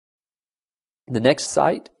The next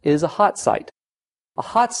site is a hot site. A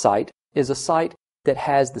hot site is a site that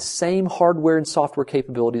has the same hardware and software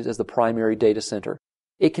capabilities as the primary data center.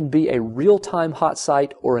 It can be a real-time hot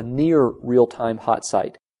site or a near real-time hot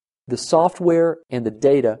site. The software and the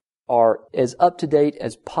data are as up-to-date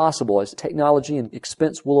as possible as technology and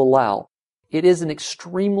expense will allow. It is an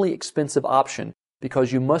extremely expensive option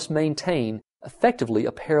because you must maintain effectively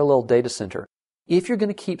a parallel data center. If you're going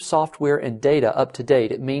to keep software and data up to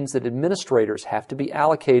date, it means that administrators have to be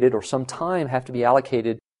allocated, or some time have to be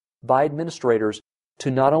allocated by administrators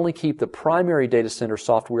to not only keep the primary data center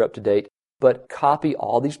software up to date, but copy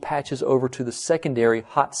all these patches over to the secondary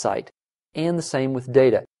hot site. And the same with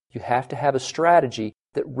data. You have to have a strategy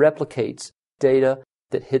that replicates data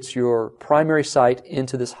that hits your primary site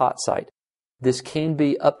into this hot site. This can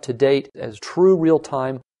be up to date as true real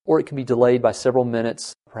time, or it can be delayed by several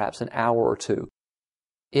minutes, perhaps an hour or two.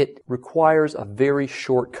 It requires a very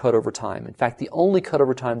short cutover time. In fact, the only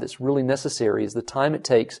cutover time that's really necessary is the time it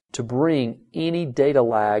takes to bring any data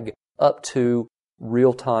lag up to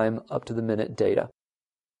real-time, up-to-the-minute data.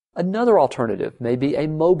 Another alternative may be a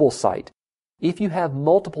mobile site. If you have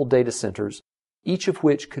multiple data centers, each of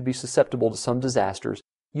which could be susceptible to some disasters,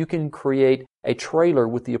 you can create a trailer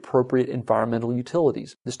with the appropriate environmental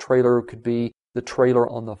utilities. This trailer could be the trailer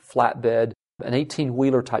on the flatbed, an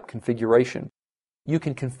 18-wheeler type configuration. You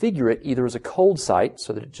can configure it either as a cold site,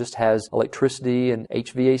 so that it just has electricity and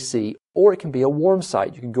HVAC, or it can be a warm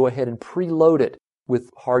site. You can go ahead and preload it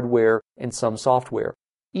with hardware and some software.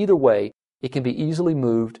 Either way, it can be easily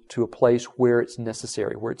moved to a place where it's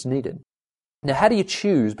necessary, where it's needed. Now, how do you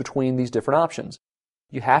choose between these different options?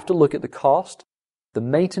 You have to look at the cost, the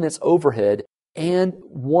maintenance overhead, and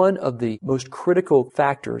one of the most critical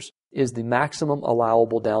factors is the maximum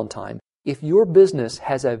allowable downtime. If your business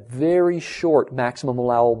has a very short maximum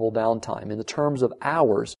allowable downtime in the terms of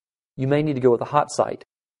hours, you may need to go with a hot site.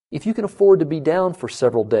 If you can afford to be down for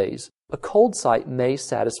several days, a cold site may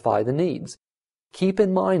satisfy the needs. Keep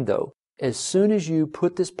in mind, though, as soon as you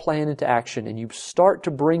put this plan into action and you start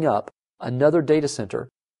to bring up another data center,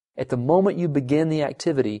 at the moment you begin the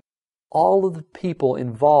activity, all of the people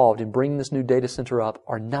involved in bringing this new data center up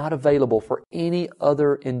are not available for any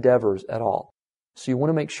other endeavors at all. So you want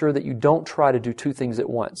to make sure that you don't try to do two things at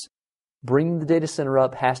once. Bringing the data center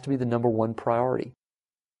up has to be the number one priority.